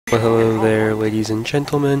Well, hello there, ladies and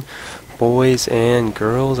gentlemen, boys and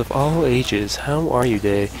girls of all ages. How are you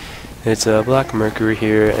today? It's Black Mercury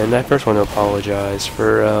here, and I first want to apologize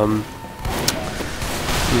for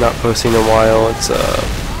not posting in a while. It's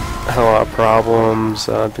had a lot of problems.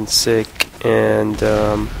 I've been sick, and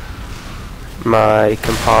my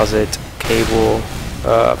composite cable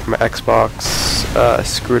for my Xbox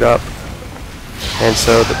screwed up, and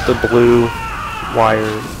so the blue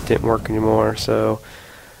wire didn't work anymore. So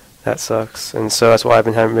that sucks, and so that's why I've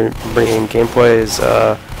been bringing gameplay.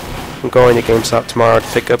 I'm going to GameStop tomorrow to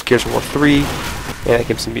pick up Gears of War 3, and that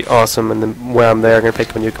game's gonna be awesome. And then when I'm there, I'm gonna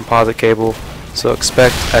pick up a new composite cable. So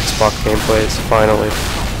expect Xbox gameplays finally.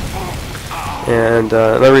 And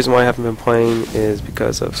another reason why I haven't been playing is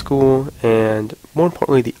because of school, and more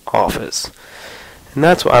importantly, The Office. And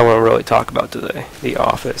that's what I want to really talk about today: The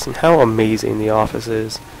Office, and how amazing The Office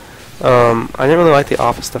is. I didn't really like The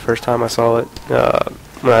Office the first time I saw it.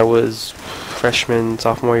 When I was freshman,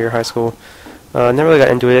 sophomore year of high school. Never really got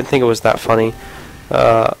into it. I didn't think it was that funny.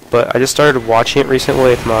 But I just started watching it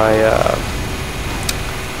recently with my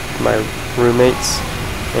roommates,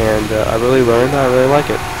 and I really learned that I really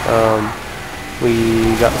like it.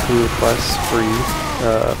 We got Hulu Plus free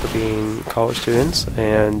for being college students,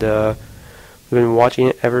 and we've been watching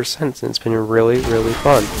it ever since, and it's been really, really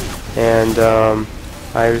fun. And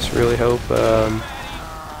I just really hope...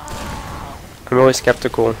 I'm really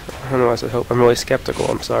skeptical. I don't know why I said hope. I'm really skeptical,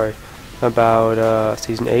 I'm sorry, about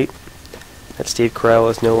Season 8. That Steve Carell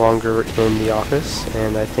is no longer in The Office,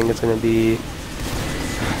 and I think it's gonna be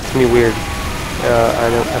weird.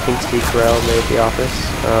 I think Steve Carell made The Office.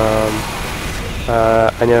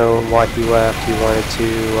 I know why he left. He wanted to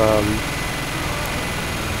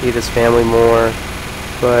be with his family more,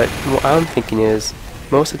 but what I'm thinking is,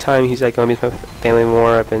 most of the time he's like going to be with my family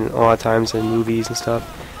more. I've been a lot of times in movies and stuff.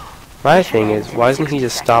 My thing is, why doesn't he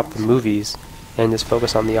just stop the movies and just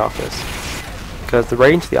focus on The Office? Because the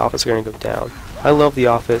ratings of The Office are going to go down. I love The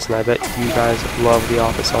Office, and I bet you guys love The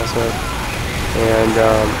Office also. And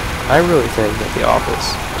I really think that The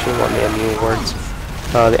Office should have won the Emmy Awards.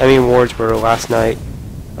 The Emmy Awards were last night,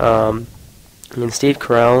 and Steve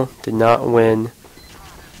Carell did not win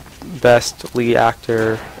Best Lead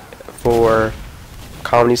Actor for a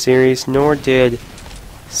comedy series, nor did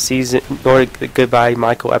the Goodbye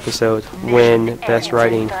Michael episode win Best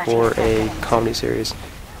Writing for a comedy series,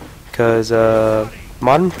 because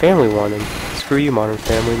Modern Family won, and screw you, Modern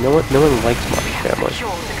Family. No one likes Modern Family.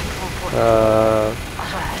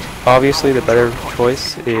 Obviously, the better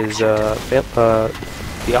choice is The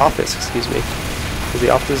Office. Excuse me, because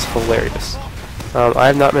The Office is hilarious. I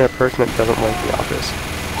have not met a person that doesn't like The Office.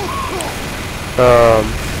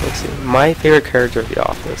 Let's see. My favorite character of The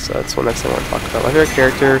Office. That's the next thing I want to talk about. My favorite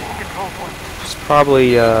character is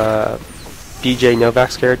probably BJ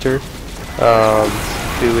Novak's character,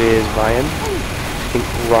 who is Ryan. I think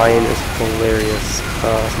Ryan is hilarious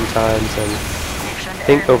sometimes, and I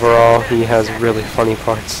think overall he has really funny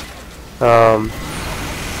parts.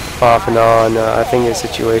 Off and on, I think his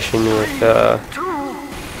situation with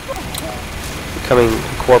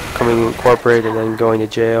becoming incorporated and then going to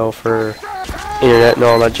jail for internet and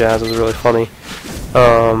all that jazz was really funny.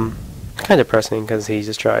 Kind of depressing because he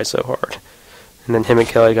just tried so hard. And then him and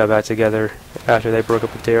Kelly got back together after she broke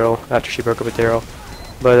up with Daryl.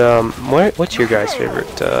 But what's your guys' favorite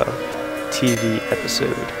TV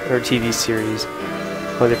episode or TV series?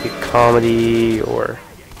 Whether it be comedy or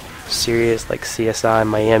serious like CSI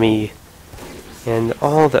Miami and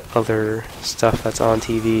all the other stuff that's on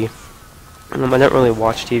TV. I don't really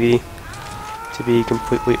watch TV, to be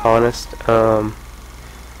completely honest.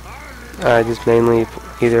 I just mainly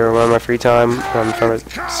either around my free time or in front of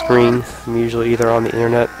a screen. I'm usually either on the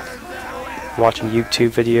internet watching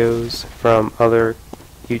YouTube videos from other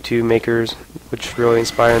YouTube makers, which really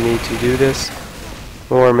inspire me to do this,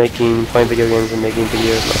 or playing video games and making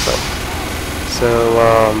videos myself. So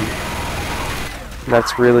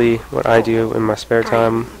that's really what I do in my spare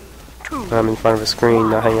time. I'm in front of a screen,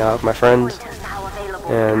 not hanging out with my friends.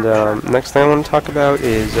 And next thing I want to talk about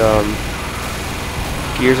is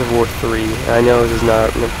Gears of War 3. I know this is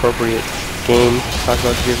not an appropriate game to talk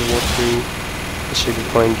about Gears of War 3. I should be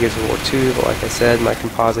playing Gears of War 2, but like I said, my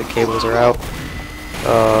composite cables are out.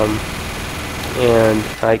 And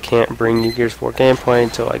I can't bring you Gears of War gameplay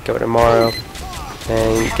until I go tomorrow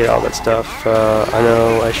and get all that stuff. I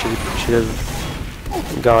know I should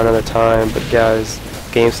have gone another time, but guys,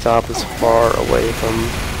 GameStop is far away from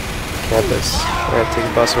campus. I have to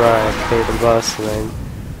take a bus ride, I have to pay for the bus, and then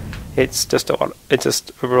it's just a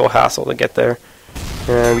real hassle to get there.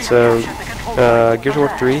 And so Gears of War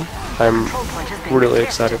 3, I'm really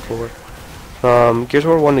excited for. Gears of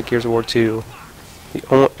War 1 to Gears of War 2,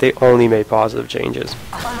 they only made positive changes.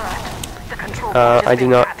 I do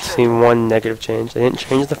not see one negative change. They didn't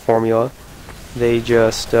change the formula. They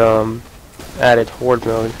just added horde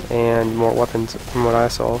mode and more weapons from what I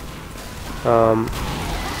saw. And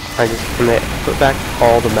they put back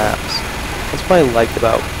all the maps. That's what I liked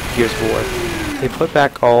about Gears of War. They put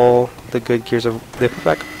back all the good they put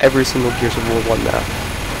back every single Gears of War 1 map,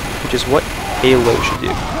 which is what Halo should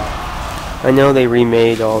do. I know they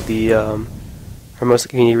remade all the, or most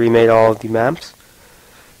of the community remade all of the maps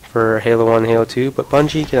for Halo 1 and Halo 2, but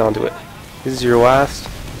Bungie, get onto it. This is your last,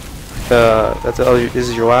 this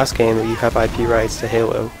is your last game that you have IP rights to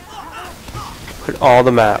Halo. Put all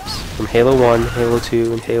the maps from Halo 1, Halo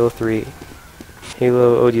 2, and Halo 3.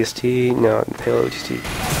 Halo ODST, no, Halo ODST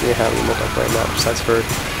didn't have any multiplayer maps, that's for,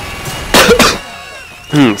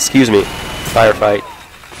 excuse me, firefight.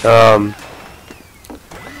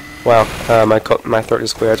 Wow, my throat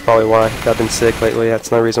is clear, that's probably why. I've been sick lately, that's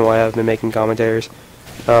another reason why I haven't been making commentaries.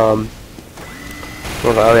 Oh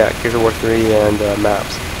yeah, Gears of War 3 and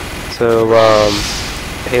maps. So,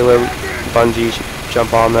 Halo, Bungie should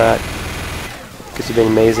jump on that, because you've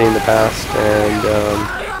been amazing in the past, and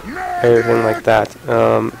everything like that.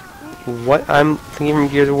 What I'm thinking from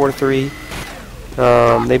Gears of War 3,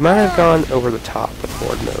 they might have gone over the top with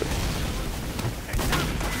horde mode.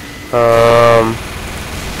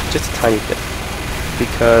 Just a tiny bit,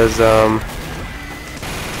 because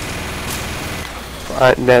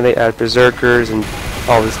then they add berserkers and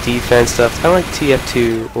all this defense stuff. It's kind of like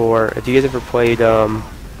TF2, or if you guys ever played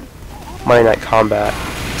Mighty Night Combat,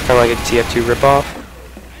 it's kind of like a TF2 ripoff.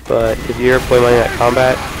 But if you ever play Mighty Night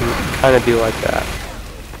Combat, it can kind of be like that.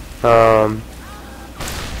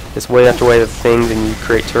 Just wave after wave of things, and you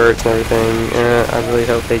create turrets and everything. I really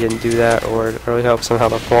hope they didn't do that, or I really hope somehow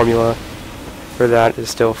the formula for that is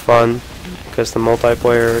still fun, because the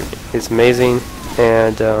multiplayer is amazing,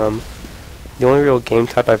 and the only real game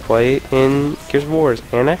type I play in Gears of War is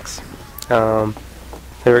Annex.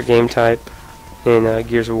 Favorite game type in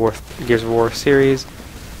Gears of War series,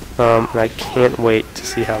 and I can't wait to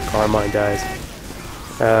see how Carmine dies.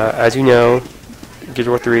 As you know, Gears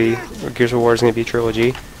of War 3 or Gears of War is going to be a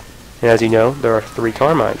trilogy, and as you know, there are 3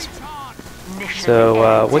 Carmines.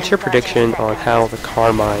 So, what's your prediction on how this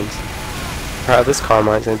Carmine's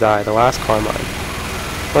going to die, the last Carmine?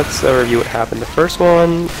 Let's review what happened. The first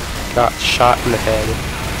one got shot in the head.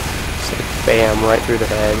 Just like bam, right through the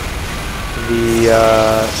head.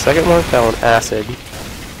 The second one fell in acid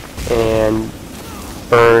and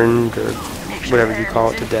burned, or whatever you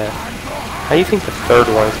call it, to death. How do you think the third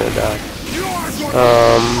one is going to die?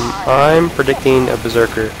 I'm predicting a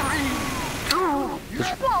berserker.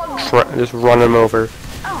 Just run him over.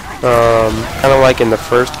 Kind of like in the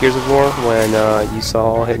first Gears of War, when you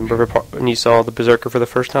saw him when you saw the berserker for the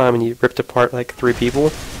first time, and you ripped apart like 3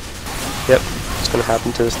 people. Yep, it's going to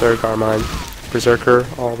happen to this third Carmine. Berserker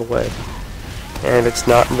all the way. And if it's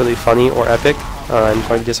not really funny or epic, I'm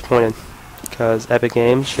quite disappointed, because Epic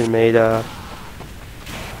Games should have made did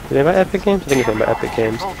they make Epic Games? I think it's made by Epic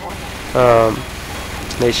Games.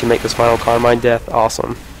 They should make this final Carmine death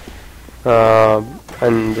awesome.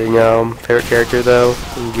 And you know, favorite character though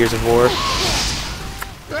in Gears of War,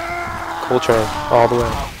 Coltrane all the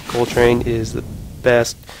way. Coltrane is the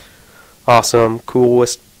best, awesome,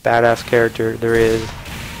 coolest, badass character there is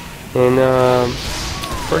in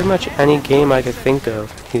pretty much any game I could think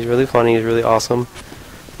of. He's really funny, he's really awesome.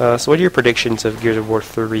 So what are your predictions of Gears of War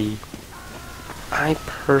 3? I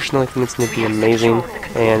personally think it's going to be amazing,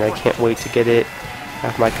 and I can't wait to get it,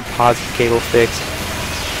 have my composite cable fixed,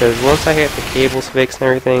 because once I get the cables fixed and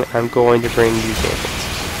everything, I'm going to bring you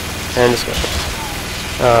gameplays and discussions.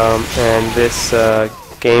 And this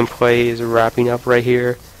gameplay is wrapping up right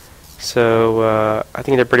here. So I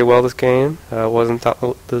think I did pretty well this game. Wasn't top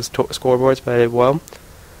of the scoreboards, but I did well.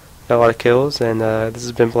 Got a lot of kills, and this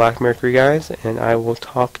has been Black Mercury, guys, and I will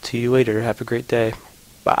talk to you later. Have a great day.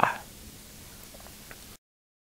 Bye.